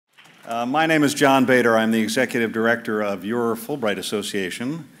My name is John Bader. I'm the Executive Director of your Fulbright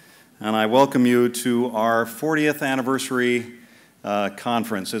Association, and I welcome you to our 40th anniversary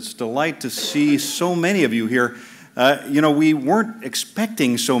conference. It's a delight to see so many of you here. We weren't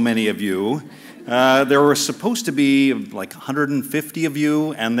expecting so many of you. There were supposed to be like 150 of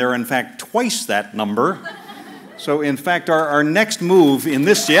you, and there are in fact twice that number. So in fact, our next move in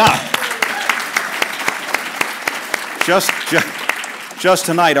this, Just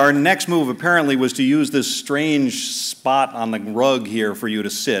tonight, our next move apparently was to use this strange spot on the rug here for you to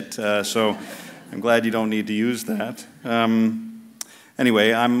sit. So I'm glad you don't need to use that.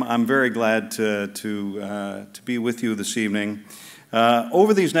 Anyway, I'm very glad to be with you this evening.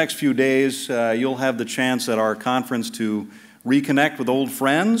 Over these next few days, you'll have the chance at our conference to reconnect with old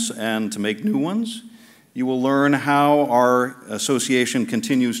friends and to make new ones. You will learn how our association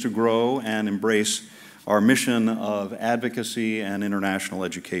continues to grow and embrace our mission of advocacy and international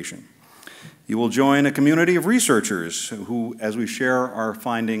education. You will join a community of researchers who, as we share our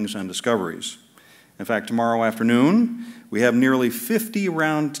findings and discoveries. In fact, tomorrow afternoon, we have nearly 50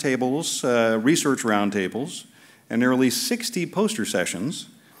 roundtables, research roundtables, and nearly 60 poster sessions,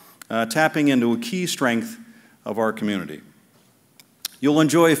 tapping into a key strength of our community. You'll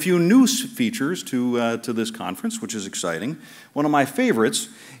enjoy a few new features to this conference, which is exciting. One of my favorites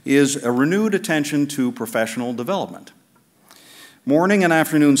is a renewed attention to professional development. Morning and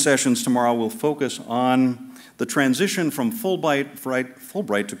afternoon sessions tomorrow will focus on the transition from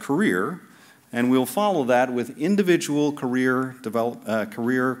Fulbright to career, and we'll follow that with individual career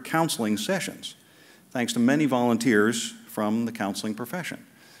counseling sessions, thanks to many volunteers from the counseling profession,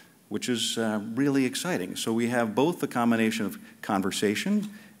 which is really exciting. So we have both the combination of conversation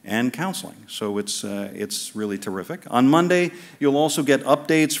and counseling. So it's really terrific. On Monday, you'll also get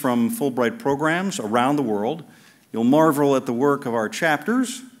updates from Fulbright programs around the world. You'll marvel at the work of our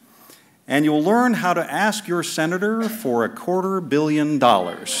chapters, and you'll learn how to ask your senator for $250 million.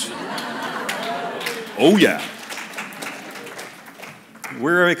 Oh yeah.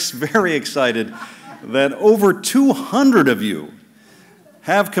 We're very excited that over 200 of you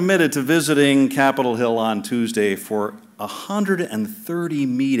have committed to visiting Capitol Hill on Tuesday for 130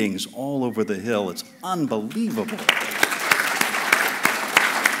 meetings all over the Hill. It's unbelievable.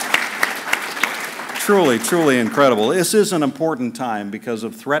 Truly, truly incredible. This is an important time because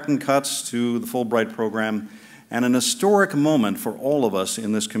of threatened cuts to the Fulbright program and an historic moment for all of us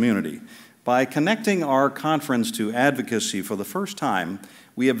in this community. By connecting our conference to advocacy for the first time,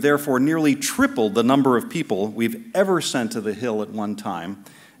 we have therefore nearly tripled the number of people we've ever sent to the Hill at one time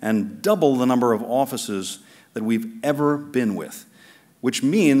and double the number of offices that we've ever been with, which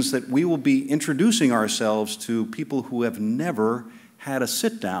means that we will be introducing ourselves to people who have never had a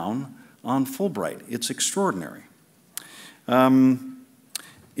sit-down on Fulbright. It's extraordinary.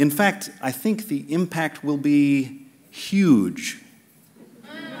 In fact, I think the impact will be huge.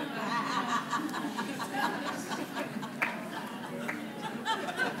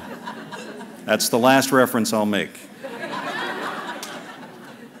 That's the last reference I'll make.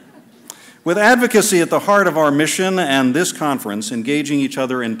 With advocacy at the heart of our mission and this conference, engaging each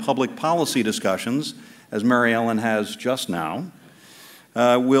other in public policy discussions, as Mary Ellen has just now,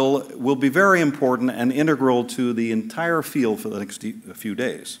 will be very important and integral to the entire field for the next few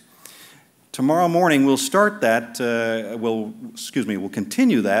days. Tomorrow morning, we'll start that, we'll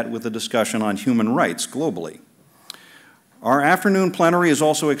continue that with a discussion on human rights globally. Our afternoon plenary is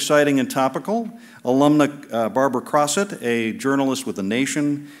also exciting and topical. Alumna Barbara Crossett, a journalist with The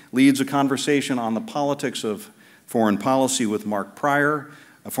Nation, leads a conversation on the politics of foreign policy with Mark Pryor,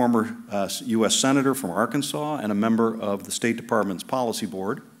 a former U.S. Senator from Arkansas and a member of the State Department's Policy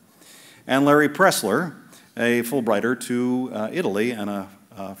Board, and Larry Pressler, a Fulbrighter to Italy and a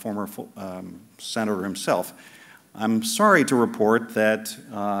former senator himself. I'm sorry to report that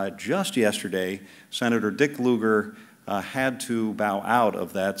just yesterday, Senator Dick Lugar had to bow out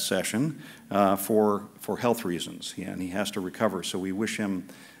of that session for health reasons, and he has to recover, so we wish him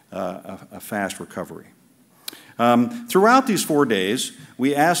a fast recovery. Throughout these 4 days,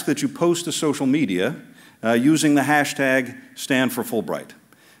 we ask that you post to social media using the hashtag #StandForFulbright.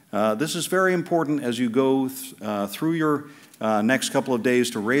 This is very important as you go through your next couple of days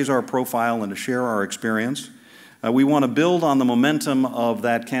to raise our profile and to share our experience. We want to build on the momentum of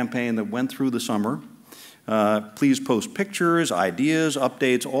that campaign that went through the summer. Please post pictures, ideas,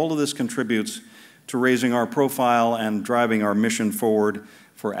 updates. All of this contributes to raising our profile and driving our mission forward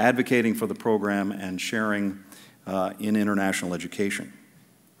for advocating for the program and sharing in international education.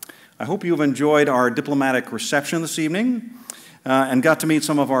 I hope you've enjoyed our diplomatic reception this evening and got to meet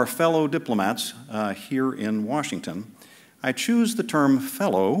some of our fellow diplomats here in Washington. I choose the term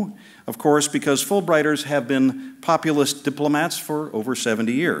fellow, of course, because Fulbrighters have been populist diplomats for over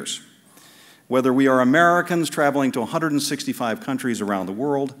 70 years. Whether we are Americans traveling to 165 countries around the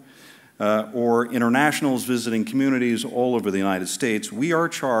world, or internationals visiting communities all over the United States, we are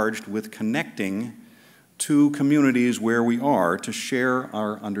charged with connecting to communities where we are to share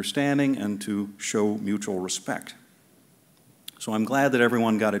our understanding and to show mutual respect. So I'm glad that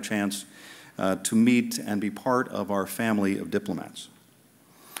everyone got a chance to meet and be part of our family of diplomats.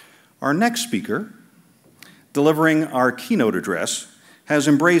 Our next speaker, delivering our keynote address, has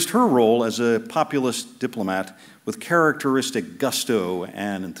embraced her role as a populist diplomat with characteristic gusto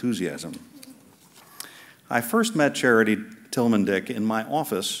and enthusiasm. I first met Charity Tillemann-Dick in my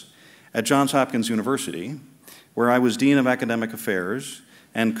office at Johns Hopkins University, where I was Dean of Academic Affairs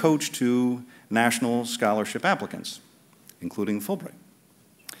and coach to national scholarship applicants, including Fulbright.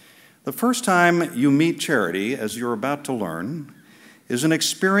 The first time you meet Charity, as you're about to learn, is an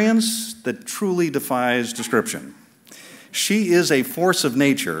experience that truly defies description. She is a force of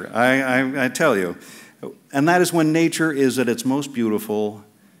nature, I tell you, and that is when nature is at its most beautiful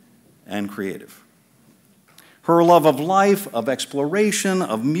and creative. Her love of life, of exploration,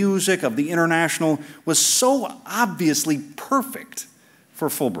 of music, of the international was so obviously perfect for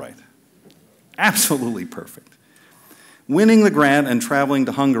Fulbright. Absolutely perfect. Winning the grant and traveling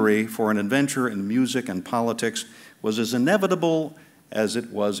to Hungary for an adventure in music and politics was as inevitable as it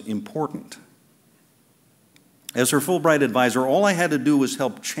was important. As her Fulbright advisor, all I had to do was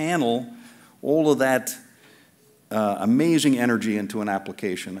help channel all of that amazing energy into an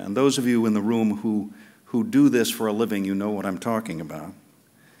application. And those of you in the room who do this for a living, you know what I'm talking about.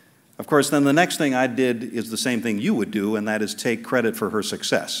 Of course, then the next thing I did is the same thing you would do, and that is take credit for her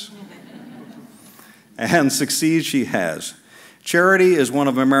success. And succeed she has. Charity is one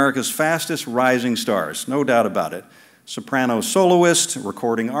of America's fastest rising stars, no doubt about it. Soprano soloist,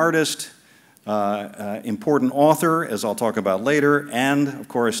 recording artist, important author, as I'll talk about later, and, of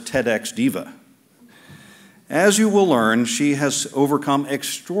course, TEDx diva. As you will learn, she has overcome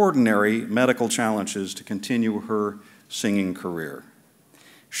extraordinary medical challenges to continue her singing career.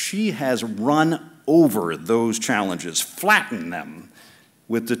 She has run over those challenges, flattened them,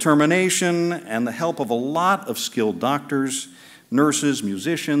 with determination and the help of a lot of skilled doctors, nurses,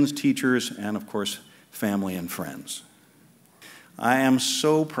 musicians, teachers, and of course, family and friends. I am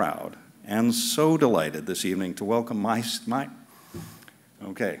so proud and so delighted this evening to welcome my student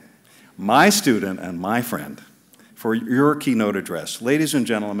and my friend for your keynote address. Ladies and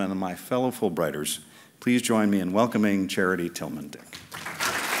gentlemen, and my fellow Fulbrighters, please join me in welcoming Charity Tillemann-Dick.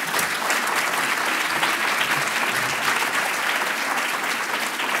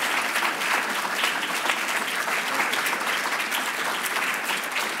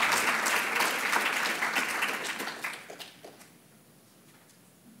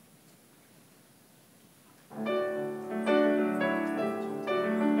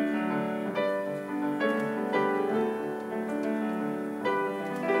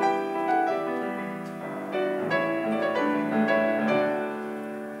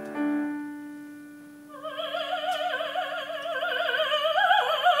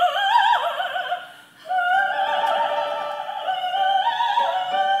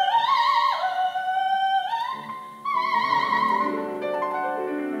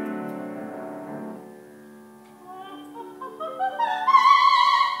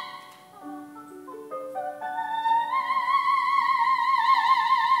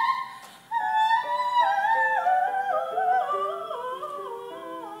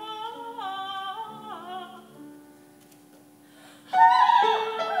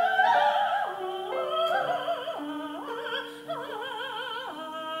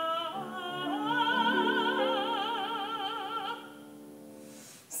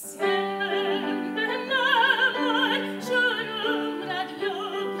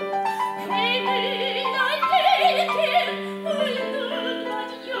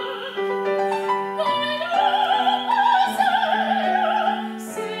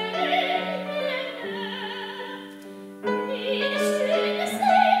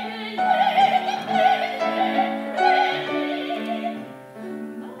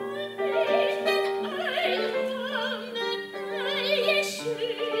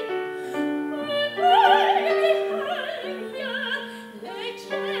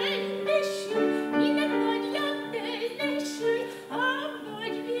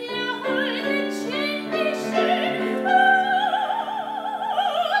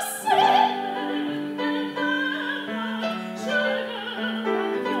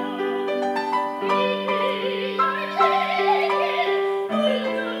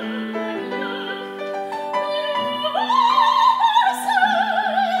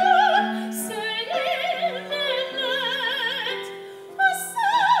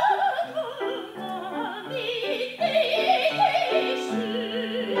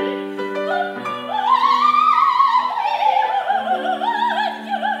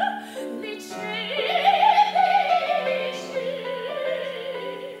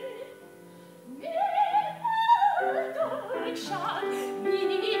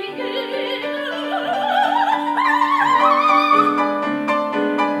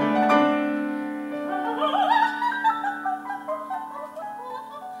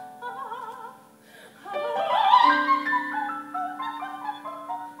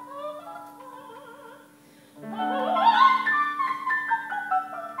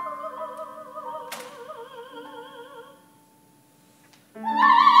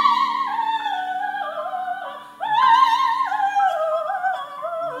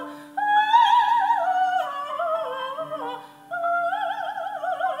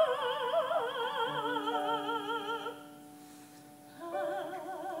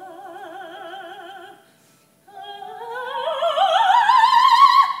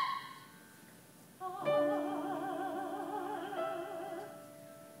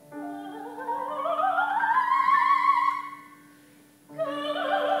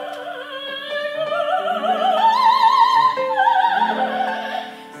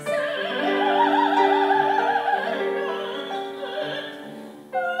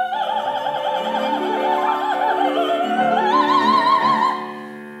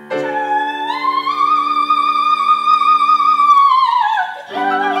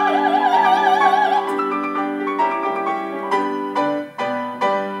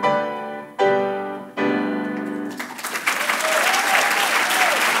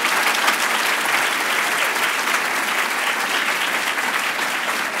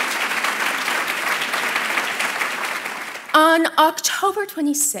 October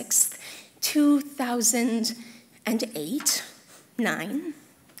 26th, 2008, 9,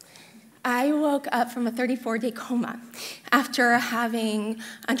 I woke up from a 34-day coma after having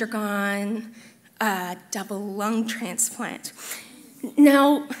undergone a double lung transplant.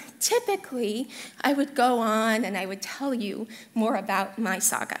 Now, typically, I would go on and I would tell you more about my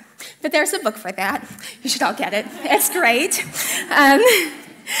saga. But there's a book for that. You should all get it. It's great.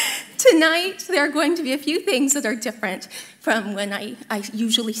 Tonight, there are going to be a few things that are different from when I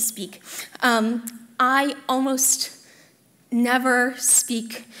usually speak. I almost never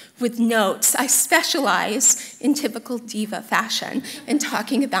speak with notes. I specialize in typical diva fashion in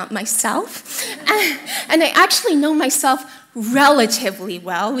talking about myself. And I actually know myself relatively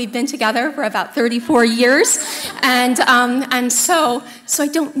well. We've been together for about 34 years. And so I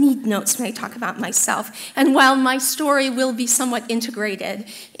don't need notes when I talk about myself. And while my story will be somewhat integrated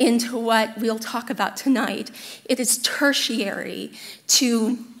into what we'll talk about tonight, it is tertiary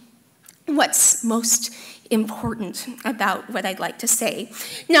to what's most important about what I'd like to say.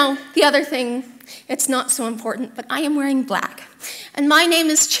 Now, the other thing, it's not so important, but I am wearing black. And my name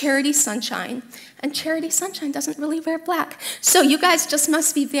is Charity Sunshine, and Charity Sunshine doesn't really wear black. So you guys just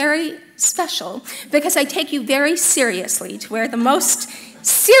must be very special, because I take you very seriously to wear the most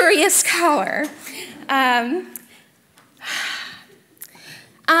serious color. As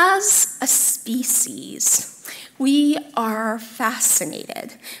a species, we are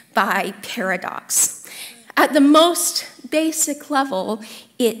fascinated by paradox. At the most basic level,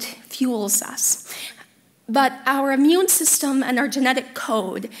 it fuels us. But our immune system and our genetic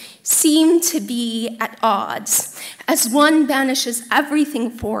code seem to be at odds, as one banishes everything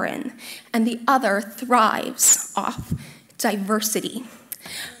foreign and the other thrives off diversity.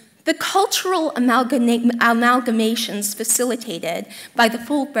 The cultural amalgamations facilitated by the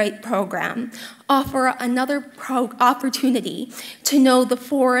Fulbright program offer another opportunity to know the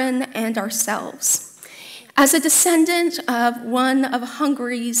foreign and ourselves. As a descendant of one of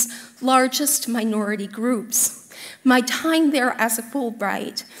Hungary's largest minority groups, my time there as a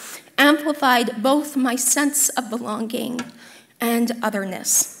Fulbright amplified both my sense of belonging and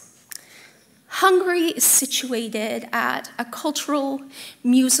otherness. Hungary is situated at a cultural,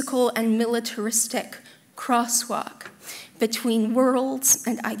 musical, and militaristic crosswalk between worlds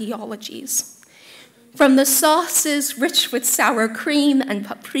and ideologies. From the sauces rich with sour cream and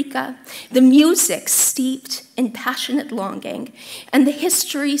paprika, the music steeped in passionate longing, and the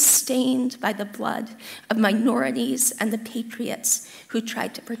history stained by the blood of minorities and the patriots who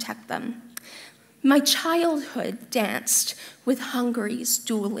tried to protect them. My childhood danced with Hungary's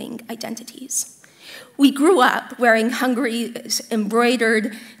dueling identities. We grew up wearing Hungary's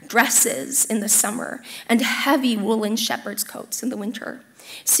embroidered dresses in the summer and heavy woolen shepherd's coats in the winter,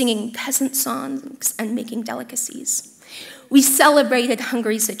 singing peasant songs and making delicacies. We celebrated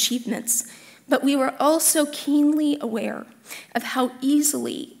Hungary's achievements, but we were also keenly aware of how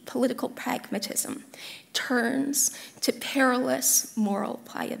easily political pragmatism turns to perilous moral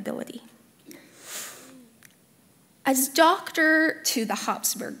pliability. As doctor to the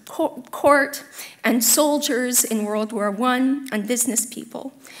Habsburg court and soldiers in World War I and business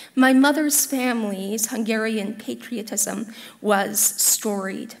people, my mother's family's Hungarian patriotism was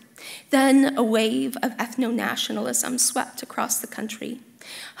storied. Then a wave of ethno-nationalism swept across the country.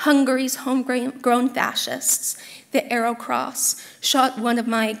 Hungary's homegrown fascists, the Arrow Cross, shot one of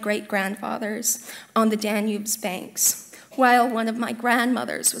my great-grandfathers on the Danube's banks, while one of my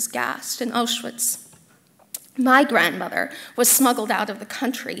grandmothers was gassed in Auschwitz. My grandmother was smuggled out of the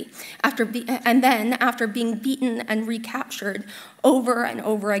country after being beaten and recaptured over and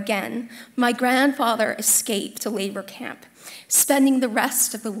over again. My grandfather escaped a labor camp, spending the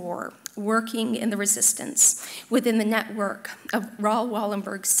rest of the war working in the resistance within the network of Raoul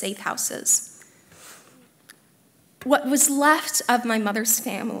Wallenberg's safe houses. What was left of my mother's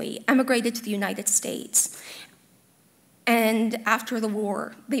family emigrated to the United States, and after the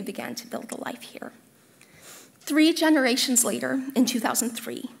war, they began to build a life here. 3 generations later, in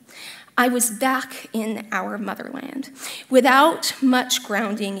 2003, I was back in our motherland, without much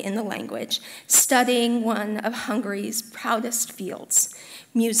grounding in the language, studying one of Hungary's proudest fields,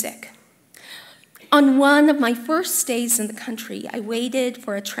 music. On one of my first days in the country, I waited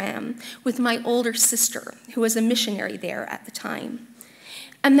for a tram with my older sister, who was a missionary there at the time.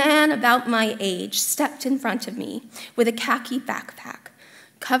 A man about my age stepped in front of me with a khaki backpack,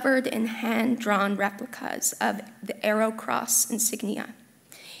 covered in hand-drawn replicas of the Arrow Cross insignia.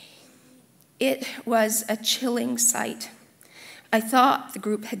 It was a chilling sight. I thought the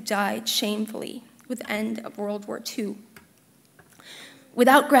group had died shamefully with the end of World War II.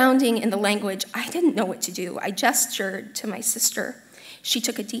 Without grounding in the language, I didn't know what to do. I gestured to my sister, She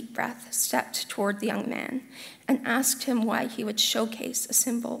took a deep breath, stepped toward the young man, and asked him why he would showcase a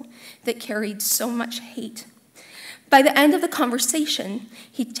symbol that carried so much hate. By the end of the conversation,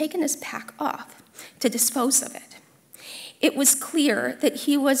 he'd taken his pack off to dispose of it. It was clear that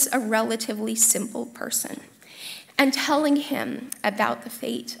he was a relatively simple person, and telling him about the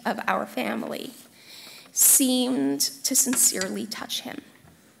fate of our family seemed to sincerely touch him.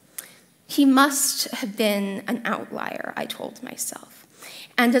 He must have been an outlier, I told myself,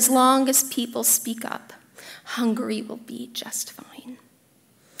 and as long as people speak up, Hungary will be just fine.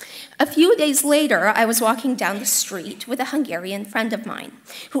 A few days later, I was walking down the street with a Hungarian friend of mine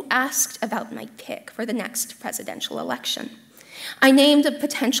who asked about my pick for the next presidential election. I named a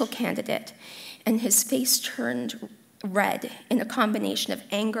potential candidate, and his face turned red in a combination of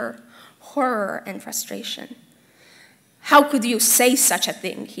anger, horror, and frustration. "How could you say such a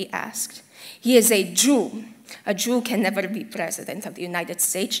thing?" he asked. "He is a Jew. A Jew can never be president of the United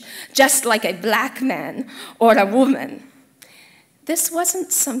States, just like a black man or a woman." This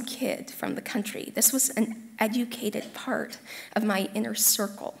wasn't some kid from the country. This was an educated part of my inner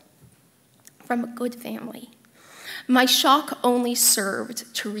circle, from a good family. My shock only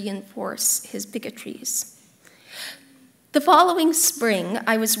served to reinforce his bigotries. The following spring,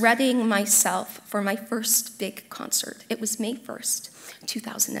 I was readying myself for my first big concert. It was May 1st,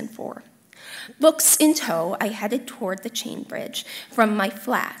 2004. Books in tow, I headed toward the chain bridge from my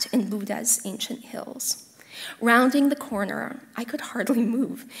flat in Buda's ancient hills. Rounding the corner, I could hardly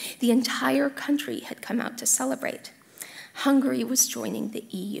move. The entire country had come out to celebrate. Hungary was joining the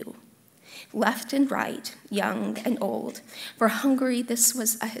EU. Left and right, young and old, for Hungary, this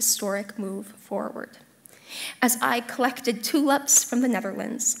was a historic move forward. As I collected tulips from the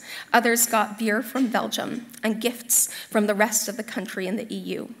Netherlands, others got beer from Belgium and gifts from the rest of the country in the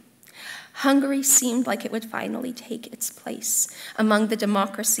EU. Hungary seemed like it would finally take its place among the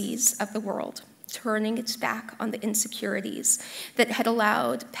democracies of the world, turning its back on the insecurities that had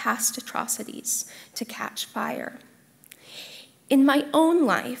allowed past atrocities to catch fire. In my own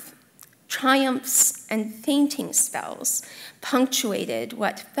life, triumphs and fainting spells punctuated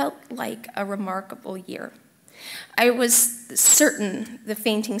what felt like a remarkable year. I was certain the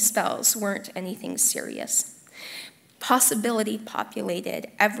fainting spells weren't anything serious. Possibility populated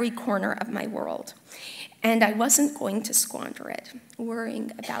every corner of my world, and I wasn't going to squander it,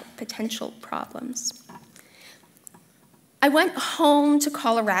 worrying about potential problems. I went home to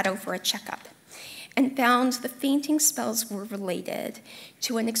Colorado for a checkup and found the fainting spells were related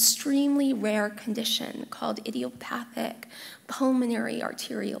to an extremely rare condition called idiopathic pulmonary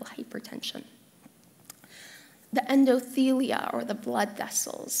arterial hypertension. The endothelia, or the blood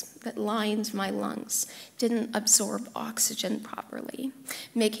vessels that lined my lungs, didn't absorb oxygen properly,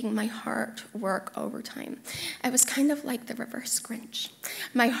 making my heart work overtime. I was kind of like the reverse Grinch.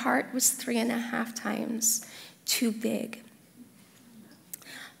 My heart was 3.5 times too big.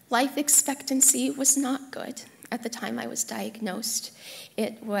 Life expectancy was not good at the time I was diagnosed.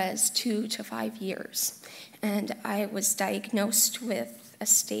 It was 2 to 5 years, and I was diagnosed with a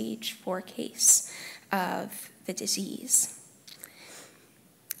stage 4 case of the disease.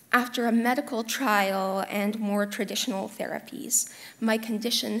 After a medical trial and more traditional therapies, my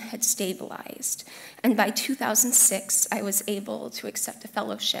condition had stabilized, and by 2006, I was able to accept a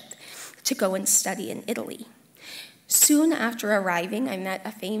fellowship to go and study in Italy. Soon after arriving, I met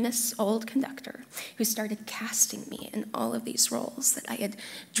a famous old conductor who started casting me in all of these roles that I had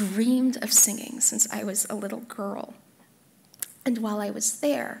dreamed of singing since I was a little girl. And while I was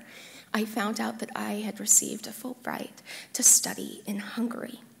there, I found out that I had received a Fulbright to study in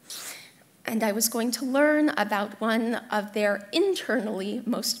Hungary. And I was going to learn about one of their internally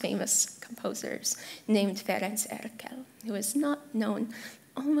most famous composers named Ferenc Erkel, who is not known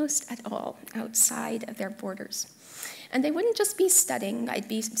almost at all outside of their borders. And I wouldn't just be studying, I'd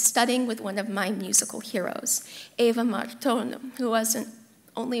be studying with one of my musical heroes, Eva Martone, who wasn't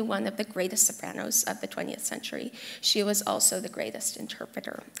only one of the greatest sopranos of the 20th century. She was also the greatest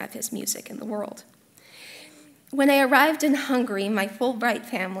interpreter of his music in the world. When I arrived in Hungary, my Fulbright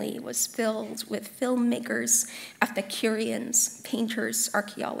family was filled with filmmakers, Epicureans, painters,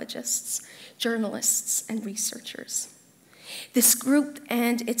 archaeologists, journalists, and researchers. This group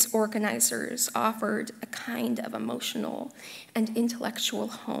and its organizers offered a kind of emotional and intellectual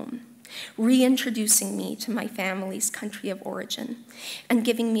home, reintroducing me to my family's country of origin and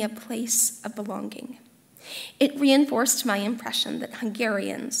giving me a place of belonging. It reinforced my impression that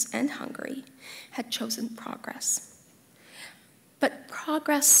Hungarians and Hungary had chosen progress. But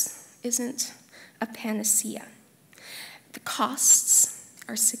progress isn't a panacea. The costs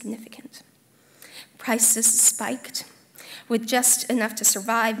are significant. Prices spiked, With just enough to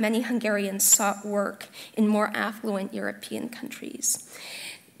survive, many Hungarians sought work in more affluent European countries.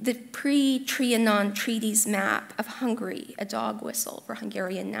 The pre-Trianon Treaties map of Hungary, a dog whistle for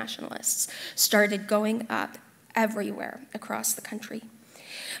Hungarian nationalists, started going up everywhere across the country.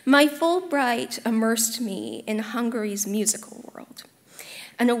 My Fulbright immersed me in Hungary's musical world,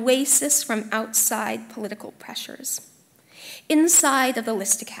 an oasis from outside political pressures. Inside of the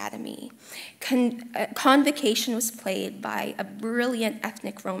Liszt Academy, Convocation was played by a brilliant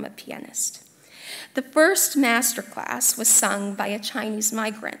ethnic Roma pianist. The first masterclass was sung by a Chinese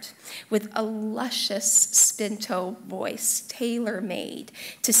migrant with a luscious spinto voice tailor-made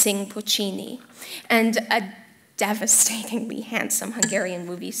to sing Puccini, and a devastatingly handsome Hungarian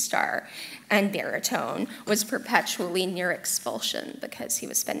movie star and baritone was perpetually near expulsion because he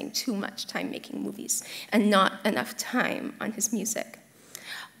was spending too much time making movies and not enough time on his music.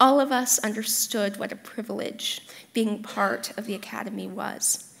 All of us understood what a privilege being part of the Academy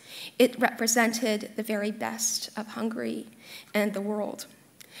was. It represented the very best of Hungary and the world.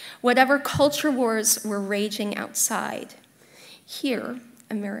 Whatever culture wars were raging outside, here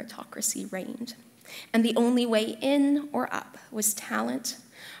a meritocracy reigned. And the only way in or up was talent,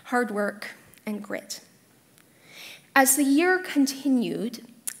 hard work, and grit. As the year continued,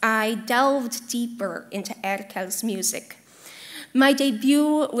 I delved deeper into Erkel's music. My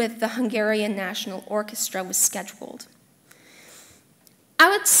debut with the Hungarian National Orchestra was scheduled.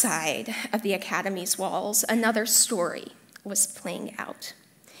 Outside of the Academy's walls, another story was playing out.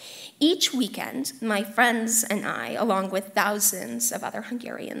 Each weekend, my friends and I, along with thousands of other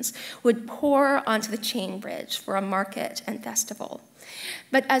Hungarians, would pour onto the chain bridge for a market and festival.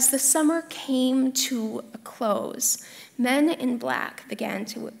 But as the summer came to a close, men in black began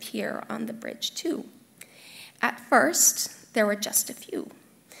to appear on the bridge too. At first, there were just a few,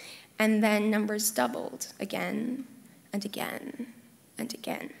 and then numbers doubled again and again and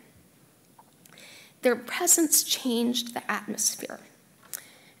again. Their presence changed the atmosphere.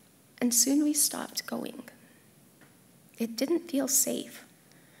 And soon we stopped going. It didn't feel safe.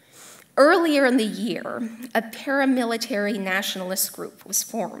 Earlier in the year, a paramilitary nationalist group was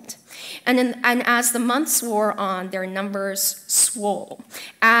formed. And as the months wore on, their numbers swole,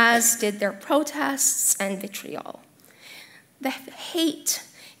 as did their protests and vitriol. The hate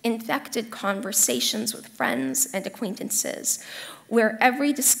infected conversations with friends and acquaintances, where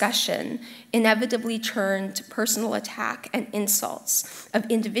every discussion inevitably turned to personal attack and insults of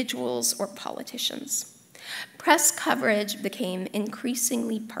individuals or politicians. Press coverage became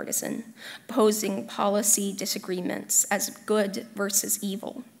increasingly partisan, posing policy disagreements as good versus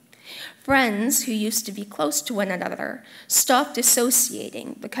evil. Friends who used to be close to one another stopped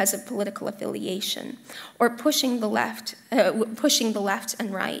associating because of political affiliation, or pushing the left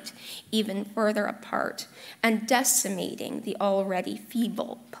and right even further apart, and decimating the already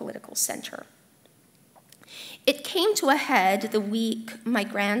feeble political center. It came to a head the week my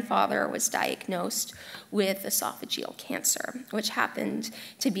grandfather was diagnosed with esophageal cancer, which happened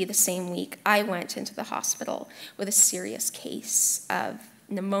to be the same week I went into the hospital with a serious case of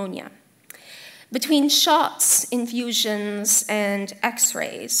pneumonia. Between shots, infusions, and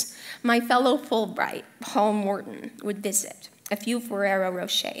x-rays, my fellow Fulbright, Paul Morton, would visit, a few Ferrero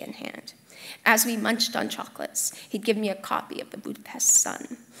Rocher in hand. As we munched on chocolates, he'd give me a copy of the Budapest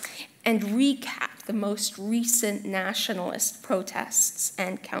Sun and recap the most recent nationalist protests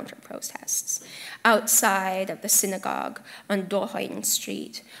and counter-protests outside of the synagogue on Dohány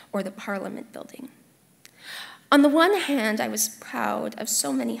Street or the Parliament building. On the one hand, I was proud of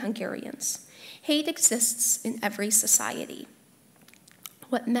so many Hungarians. Hate exists in every society.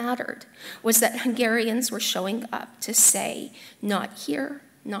 What mattered was that Hungarians were showing up to say, not here,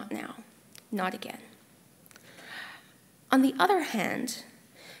 not now, not again. On the other hand,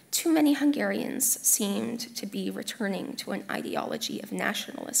 too many Hungarians seemed to be returning to an ideology of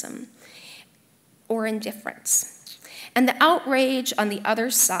nationalism or indifference. And the outrage on the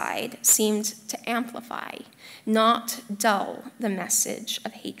other side seemed to amplify, not dull, the message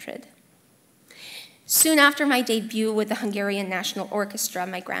of hatred. Soon after my debut with the Hungarian National Orchestra,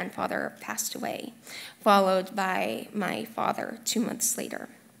 my grandfather passed away, followed by my father 2 months later.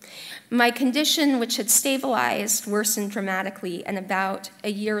 My condition, which had stabilized, worsened dramatically, and about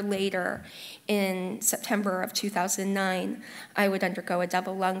a year later, in September of 2009, I would undergo a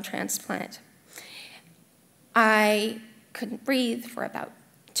double lung transplant. I couldn't breathe for about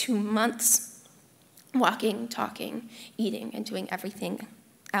 2 months. Walking, talking, eating, and doing everything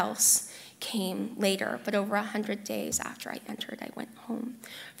else came later, but over 100 days after I entered, I went home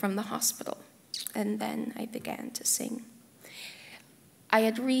from the hospital, and then I began to sing. I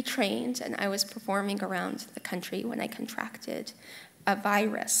had retrained and I was performing around the country when I contracted a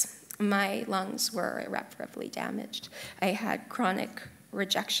virus. My lungs were irreparably damaged. I had chronic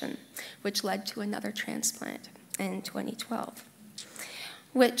rejection, which led to another transplant in 2012,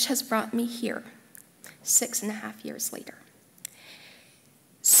 which has brought me here 6.5 years later.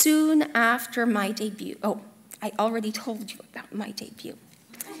 Soon after my debut, I already told you about my debut.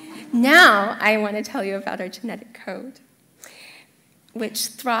 Now I want to tell you about our genetic code, which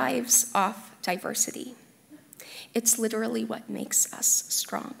thrives off diversity. It's literally what makes us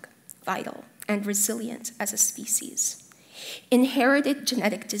strong, vital, and resilient as a species. Inherited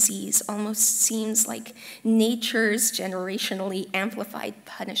genetic disease almost seems like nature's generationally amplified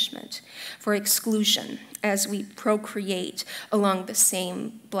punishment for exclusion as we procreate along the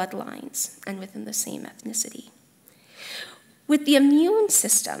same bloodlines and within the same ethnicity. With the immune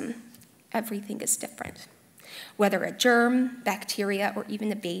system, everything is different. Whether a germ, bacteria, or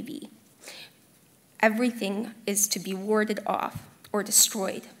even a baby, everything is to be warded off or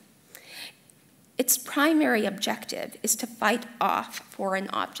destroyed. Its primary objective is to fight off foreign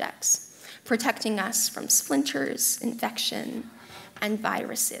objects, protecting us from splinters, infection, and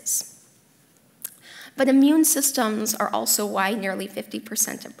viruses. But immune systems are also why nearly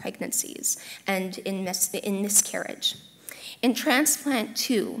 50% of pregnancies end in miscarriage. In transplant,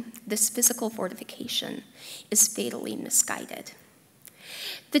 too, this physical fortification is fatally misguided.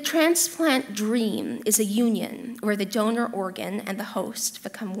 The transplant dream is a union where the donor organ and the host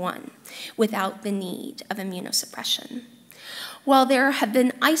become one without the need of immunosuppression. While there have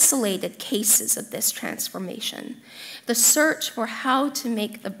been isolated cases of this transformation, the search for how to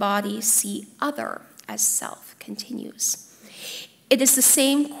make the body see other as self continues. It is the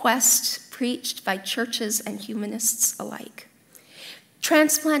same quest preached by churches and humanists alike.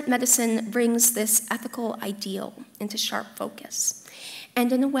 Transplant medicine brings this ethical ideal into sharp focus.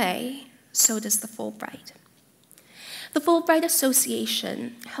 And in a way, so does the Fulbright. The Fulbright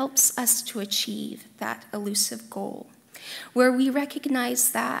Association helps us to achieve that elusive goal, where we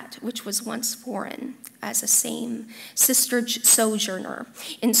recognize that which was once foreign as a same sister sojourner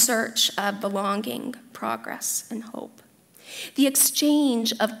in search of belonging, progress, and hope. The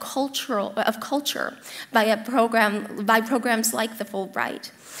exchange of culture by programs like the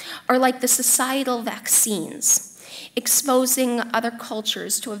Fulbright are like the societal vaccines, exposing other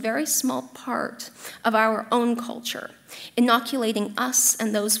cultures to a very small part of our own culture, inoculating us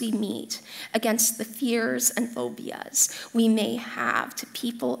and those we meet against the fears and phobias we may have to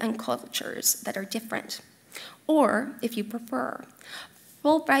people and cultures that are different. Or, if you prefer,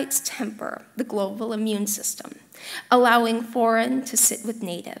 Fulbrights temper the global immune system, allowing foreign to sit with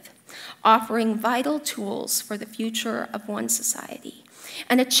native, offering vital tools for the future of one society,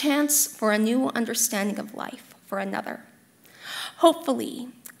 and a chance for a new understanding of life for another. Hopefully,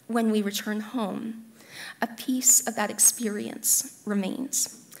 when we return home, a piece of that experience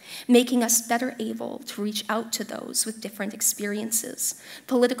remains, making us better able to reach out to those with different experiences,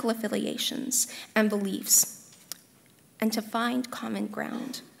 political affiliations, and beliefs, and to find common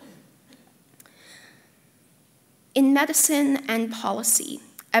ground. In medicine and policy,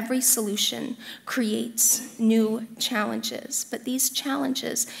 every solution creates new challenges, but these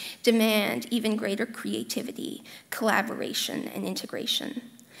challenges demand even greater creativity, collaboration, and integration.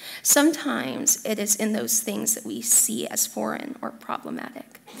 Sometimes it is in those things that we see as foreign or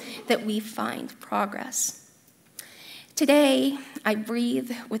problematic that we find progress. Today, I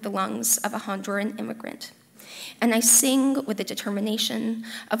breathe with the lungs of a Honduran immigrant, and I sing with the determination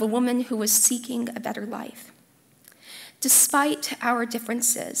of a woman who was seeking a better life. Despite our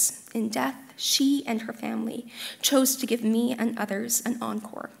differences in death, she and her family chose to give me and others an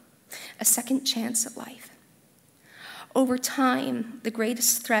encore, a second chance at life. Over time, the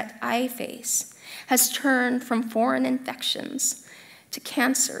greatest threat I face has turned from foreign infections to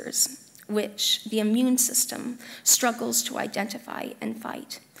cancers, which the immune system struggles to identify and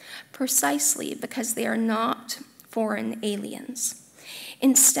fight, precisely because they are not foreign aliens.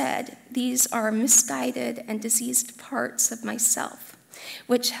 Instead, these are misguided and diseased parts of myself,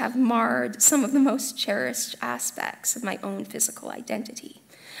 which have marred some of the most cherished aspects of my own physical identity,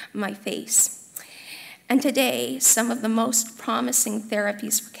 my face. And today, some of the most promising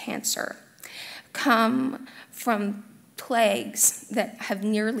therapies for cancer come from plagues that have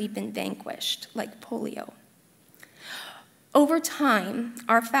nearly been vanquished, like polio. Over time,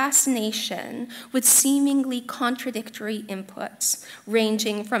 our fascination with seemingly contradictory inputs,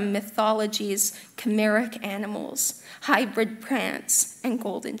 ranging from mythology's chimeric animals, hybrid plants, and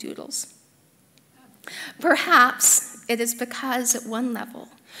golden doodles. Perhaps it is because at one level,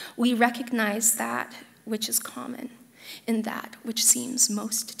 we recognize that which is common, in that which seems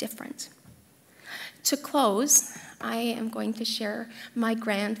most different. To close, I am going to share my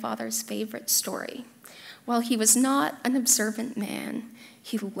grandfather's favorite story. While he was not an observant man,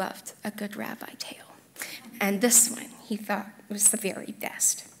 he loved a good rabbi tale. And this one he thought was the very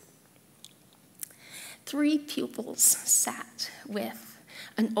best. 3 pupils sat with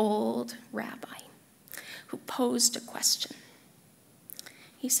an old rabbi who posed a question.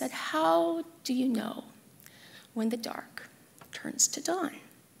 He said, "How do you know when the dark turns to dawn?"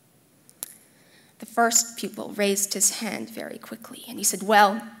 The first pupil raised his hand very quickly, and he said,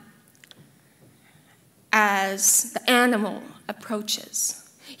 "Well, as the animal approaches,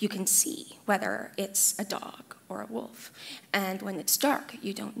 you can see whether it's a dog or a wolf, and when it's dark,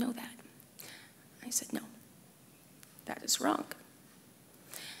 you don't know that." I said, "No, that is wrong."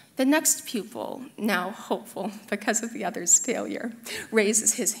 The next pupil, now hopeful because of the other's failure,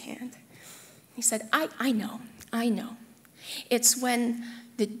 raises his hand. He said, I know. It's when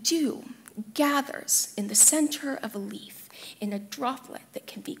the dew gathers in the center of a leaf in a droplet that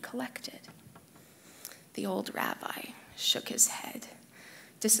can be collected." The old rabbi shook his head,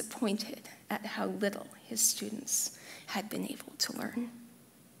 disappointed at how little his students had been able to learn.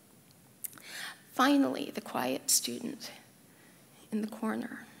 Finally, the quiet student in the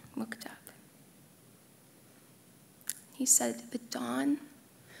corner looked up. He said,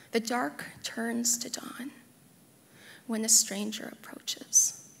 the dark turns to dawn when a stranger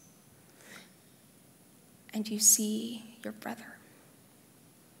approaches and you see your brother.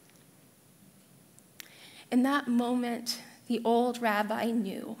 In that moment, the old rabbi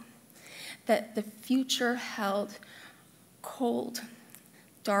knew that the future held cold,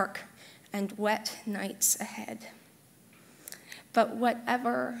 dark, and wet nights ahead. But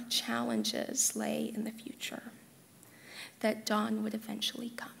whatever challenges lay in the future, that dawn would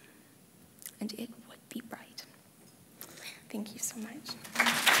eventually come, and it would be bright. Thank you so much.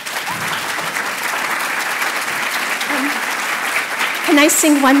 Can I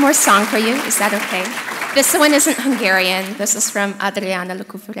sing one more song for you? Is that okay? This one isn't Hungarian. This is from Adriana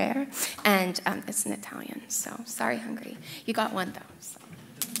Lecouvreur, and it's in Italian. So sorry, Hungary. You got one, though. So.